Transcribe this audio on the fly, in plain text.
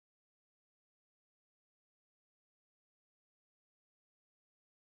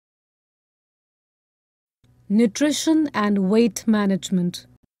Nutrition and weight management.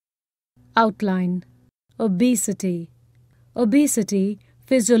 Outline. Obesity. Obesity,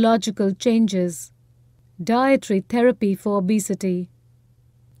 physiological changes. Dietary therapy for obesity.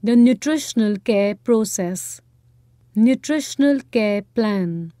 The nutritional care process. Nutritional care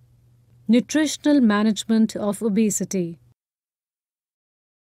plan. Nutritional management of obesity.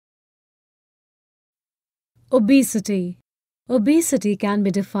 Obesity. Obesity can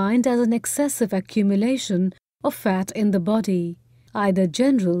be defined as an excessive accumulation of fat in the body, either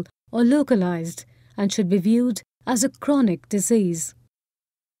general or localized, and should be viewed as a chronic disease.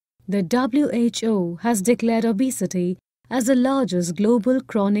 The WHO has declared obesity as the largest global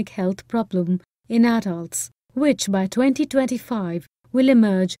chronic health problem in adults, which by 2025 will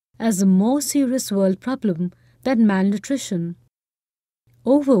emerge as a more serious world problem than malnutrition.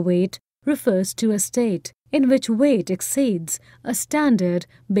 Overweight refers to a state in which weight exceeds a standard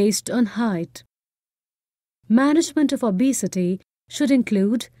based on height. Management of obesity should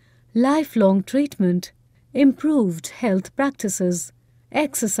include lifelong treatment, improved health practices,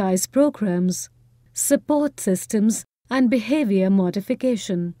 exercise programs, support systems, and behavior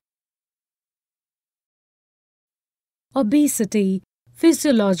modification. Obesity,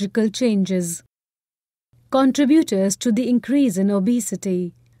 physiological changes. Contributors to the increase in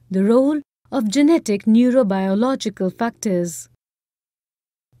obesity, the role of genetic neurobiological factors.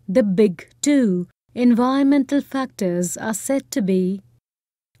 The big two environmental factors are said to be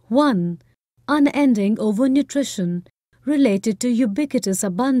 1. Unending overnutrition related to ubiquitous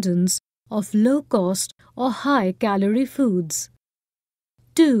abundance of low-cost or high-calorie foods.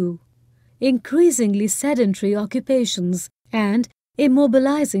 2. Increasingly sedentary occupations and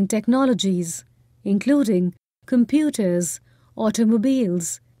immobilizing technologies, including computers,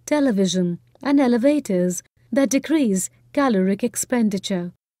 automobiles, television, and elevators that decrease caloric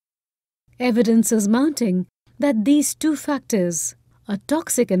expenditure. Evidence is mounting that these two factors, a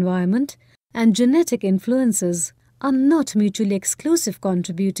toxic environment and genetic influences, are not mutually exclusive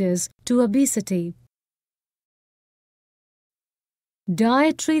contributors to obesity.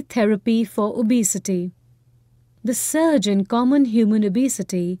 Dietary therapy for obesity. The surge in common human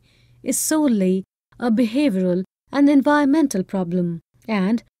obesity is solely a behavioral and environmental problem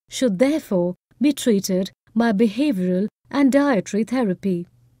and should therefore be treated by behavioral and dietary therapy.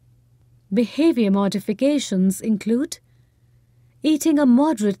 Behavior modifications include eating a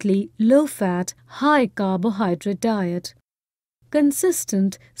moderately low-fat, high-carbohydrate diet,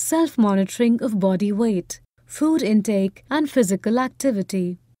 consistent self-monitoring of body weight, food intake and physical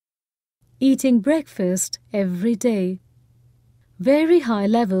activity, eating breakfast every day, very high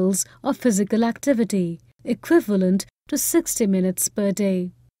levels of physical activity equivalent to 60 minutes per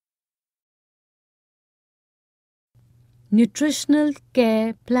day. Nutritional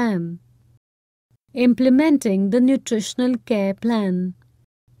care plan. Implementing the nutritional care plan.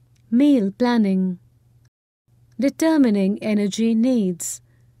 Meal planning. Determining energy needs.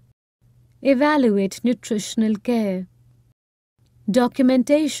 Evaluate nutritional care.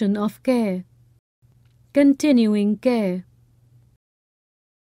 Documentation of care. Continuing care.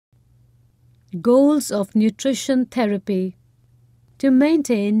 Goals of nutrition therapy. To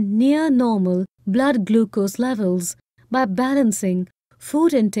maintain near normal blood glucose levels by balancing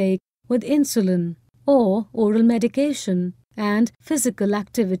food intake with insulin or oral medication and physical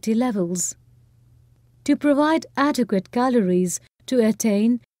activity levels. To provide adequate calories to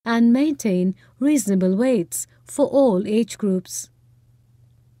attain and maintain reasonable weights for all age groups.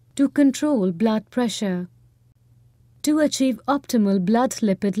 To control blood pressure. To achieve optimal blood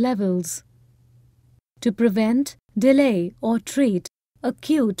lipid levels. To prevent, delay, or treat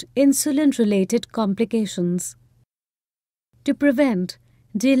acute insulin-related complications. To prevent,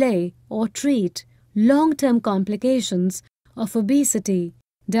 delay, or treat long-term complications of obesity,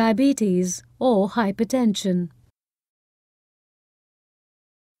 diabetes, or hypertension.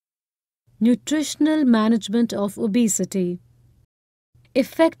 Nutritional management of obesity.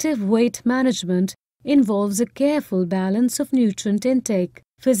 Effective weight management involves a careful balance of nutrient intake,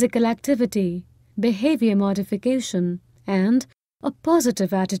 physical activity, behavior modification, and a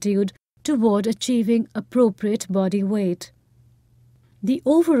positive attitude toward achieving appropriate body weight. The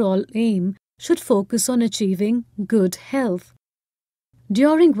overall aim should focus on achieving good health.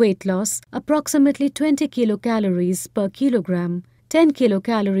 During weight loss, approximately 20 kilocalories per kilogram, 10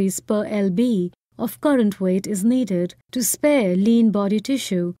 kilocalories per lb of current weight is needed to spare lean body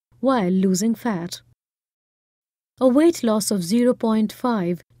tissue while losing fat. A weight loss of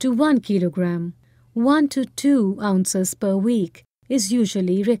 0.5 to 1 kilogram, 1 to 2 ounces per week is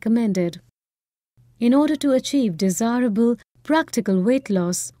usually recommended. In order to achieve desirable practical weight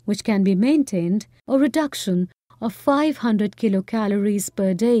loss which can be maintained, or reduction of 500 kilocalories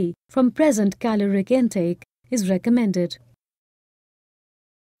per day from present caloric intake is recommended.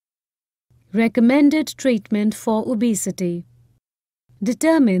 Recommended treatment for obesity.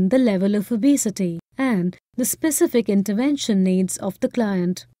 Determine the level of obesity and the specific intervention needs of the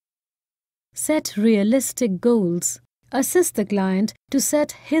client. Set realistic goals. Assist the client to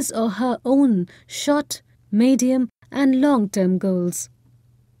set his or her own short, medium, and long-term goals.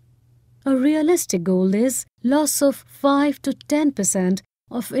 A realistic goal is loss of 5 to 10%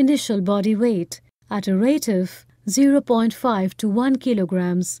 of initial body weight at a rate of 0.5 to 1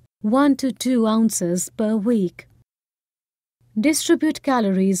 kilograms, 1 to 2 ounces per week. Distribute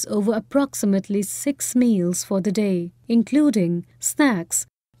calories over approximately 6 meals for the day, including snacks,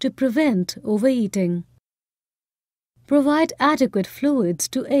 to prevent overeating. Provide adequate fluids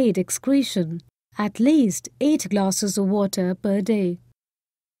to aid excretion, at least 8 glasses of water per day.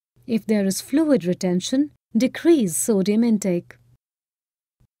 If there is fluid retention, decrease sodium intake.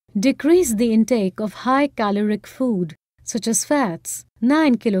 Decrease the intake of high-caloric food, such as fats,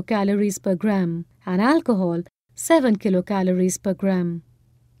 9 kilocalories per gram, and alcohol, 7 kilocalories per gram.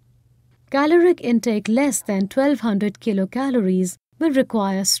 Caloric intake less than 1200 kilocalories will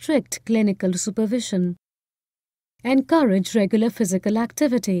require strict clinical supervision. Encourage regular physical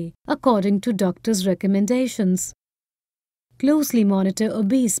activity according to doctor's recommendations. Closely monitor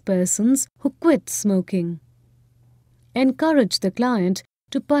obese persons who quit smoking. Encourage the client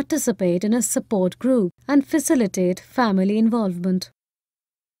to participate in a support group and facilitate family involvement.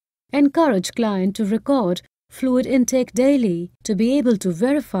 Encourage client to record fluid intake daily to be able to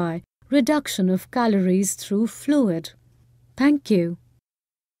verify reduction of calories through fluid. Thank you.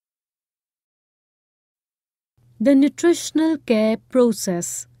 The nutritional care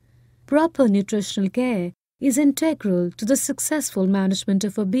process. Proper nutritional care is integral to the successful management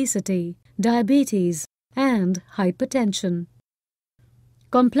of obesity, diabetes, and hypertension.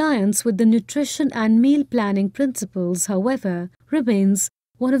 Compliance with the nutrition and meal planning principles, however, remains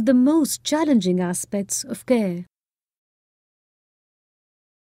one of the most challenging aspects of care.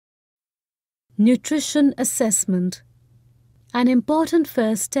 Nutrition assessment. An important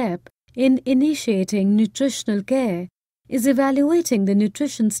first step in initiating nutritional care is evaluating the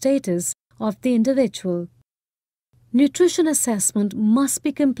nutrition status of the individual. Nutrition assessment must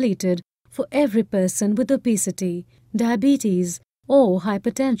be completed for every person with obesity, diabetes, or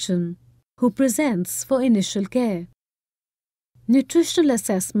hypertension who presents for initial care. Nutritional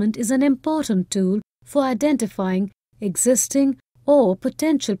assessment is an important tool for identifying existing or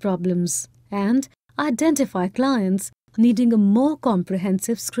potential problems and identify clients needing a more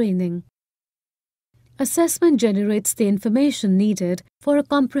comprehensive screening. Assessment generates the information needed for a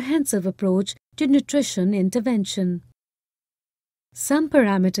comprehensive approach to nutrition intervention. Some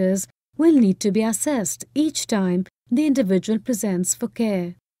parameters will need to be assessed each time the individual presents for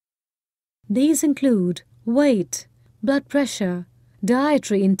care. These include weight, blood pressure,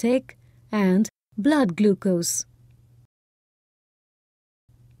 dietary intake, and blood glucose.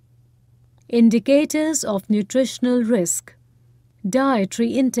 Indicators of nutritional risk: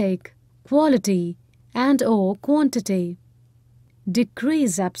 dietary intake, quality and/or quantity,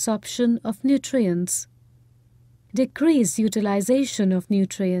 decreased absorption of nutrients, decreased utilization of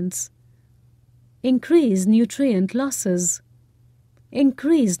nutrients, increased nutrient losses,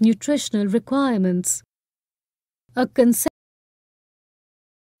 increased nutritional requirements. A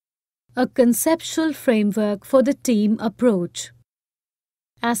conceptual framework for the team approach.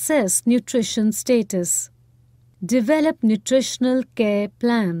 Assess nutrition status. Develop nutritional care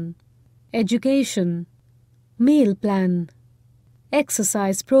plan. Education. Meal plan.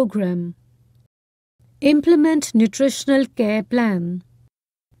 Exercise program. Implement nutritional care plan.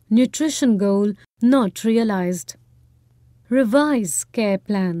 Nutrition goal not realized. Revise care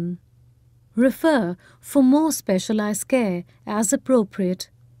plan. Refer for more specialized care as appropriate.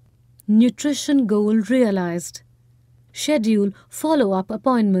 Nutrition goal realized. Schedule follow-up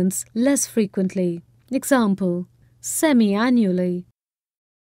appointments less frequently. Example, semi-annually.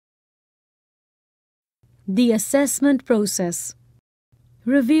 The assessment process.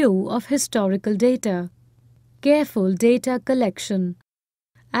 Review of historical data. Careful data collection.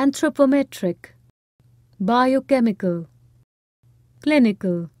 Anthropometric. Biochemical.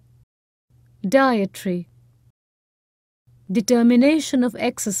 Clinical. Dietary. Determination of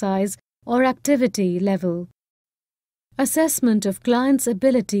exercise or activity level. Assessment of client's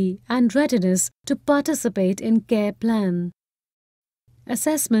ability and readiness to participate in care plan.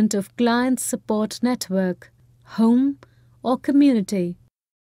 Assessment of client's support network, home or community.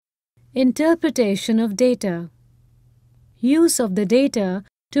 Interpretation of data. use of the data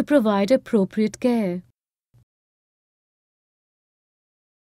to provide appropriate care.